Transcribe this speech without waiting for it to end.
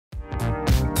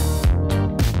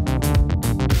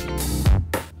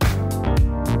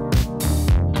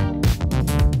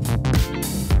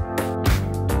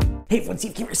Hey everyone,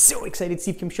 Steve Kim here. So excited.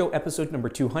 Steve Kim Show, episode number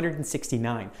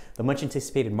 269. The much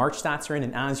anticipated March stats are in,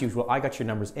 and as usual, I got your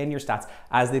numbers and your stats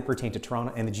as they pertain to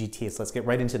Toronto and the GTA. So let's get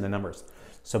right into the numbers.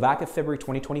 So back in February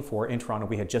 2024 in Toronto,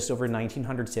 we had just over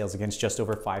 1,900 sales against just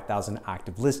over 5,000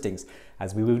 active listings.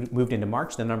 As we moved into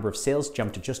March, the number of sales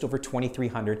jumped to just over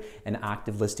 2,300 and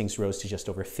active listings rose to just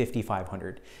over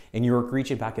 5,500. In New York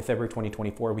region, back in February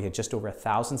 2024, we had just over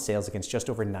 1,000 sales against just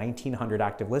over 1,900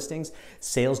 active listings.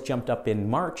 Sales jumped up in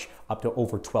March up to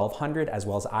over 1,200, as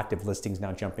well as active listings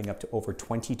now jumping up to over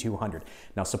 2,200.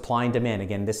 Now, supply and demand,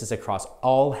 again, this is across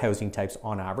all housing types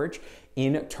on average.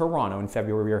 In Toronto in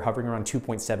February, we were hovering around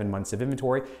 2.7 months of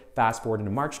inventory. Fast forward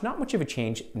into March, not much of a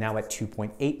change, now at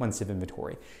 2.8 months of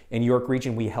inventory. In New York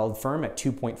region, we held firm at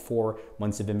 2.4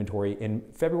 months of inventory in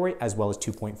February, as well as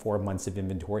 2.4 months of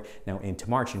inventory now into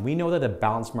March. And we know that a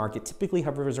balanced market typically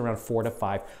hovers around 4 to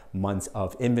 5 months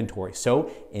of inventory.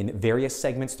 So in various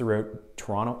segments throughout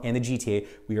Toronto and the GTA,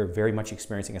 we are very much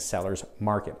experiencing a seller's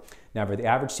market. Now, for the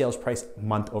average sales price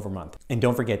month over month. And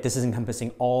don't forget, this is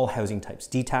encompassing all housing types: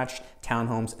 detached,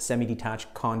 townhomes,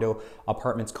 semi-detached, condo,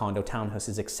 apartments, condo,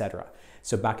 townhouses, etc.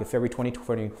 So back in February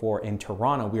 2024 in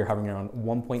Toronto, we were hovering around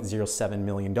 $1.07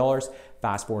 million.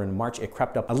 Fast forward in March, it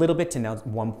crept up a little bit to now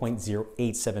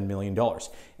 $1.087 million.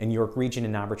 In New York region,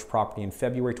 an average property in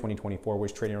February 2024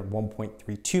 was trading around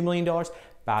 $1.32 million.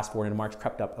 Fast forward in March,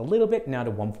 crept up a little bit, now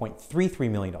to $1.33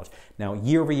 million. Now,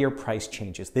 year over year price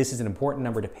changes. This is an important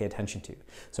number to pay attention to.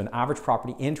 So an average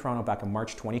property in Toronto back in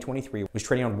March 2023 was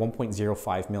trading on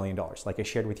 $1.05 million. Like I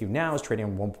shared with you now, is trading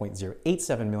on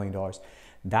 $1.087 million.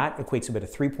 That equates to about a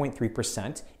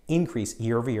 3.3% increase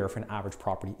year over year for an average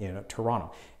property in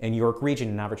Toronto. In New York region,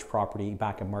 an average property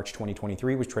back in March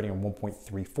 2023 was trading on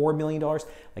 $1.34 million.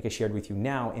 Like I shared with you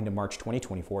now, into March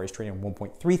 2024 is trading on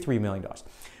 $1.33 million.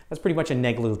 That's pretty much a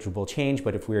negligible change,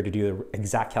 but if we were to do the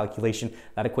exact calculation,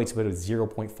 that equates to about a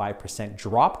 0.5%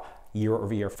 drop year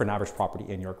over year for an average property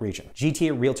in New York region.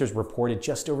 GTA Realtors reported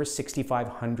just over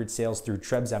 6,500 sales through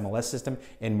TREB's MLS system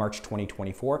in March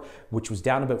 2024, which was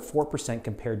down about 4%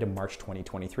 compared to March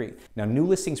 2023. Now, new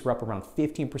listings were up around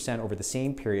 15% over the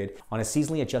same period. On a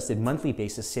seasonally adjusted monthly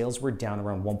basis, sales were down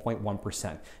around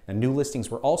 1.1%. Now, new listings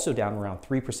were also down around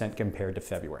 3% compared to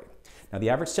February. Now, the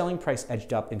average selling price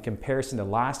edged up in comparison to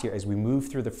last year as we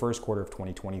move through the first quarter of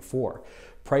 2024.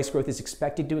 Price growth is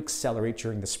expected to accelerate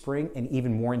during the spring and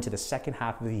even more into the second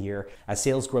half of the year as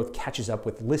sales growth catches up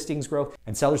with listings growth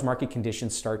and sellers market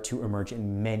conditions start to emerge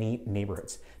in many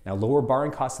neighborhoods. Now, lower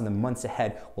borrowing costs in the months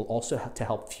ahead will also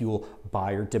help fuel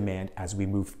buyer demand as we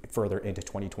move further into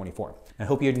 2024. I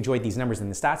hope you enjoyed these numbers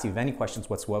and the stats. If you have any questions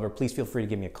whatsoever, please feel free to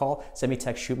give me a call, send me a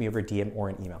text, shoot me over a DM or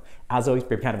an email. As always,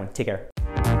 brave kind of one. Take care.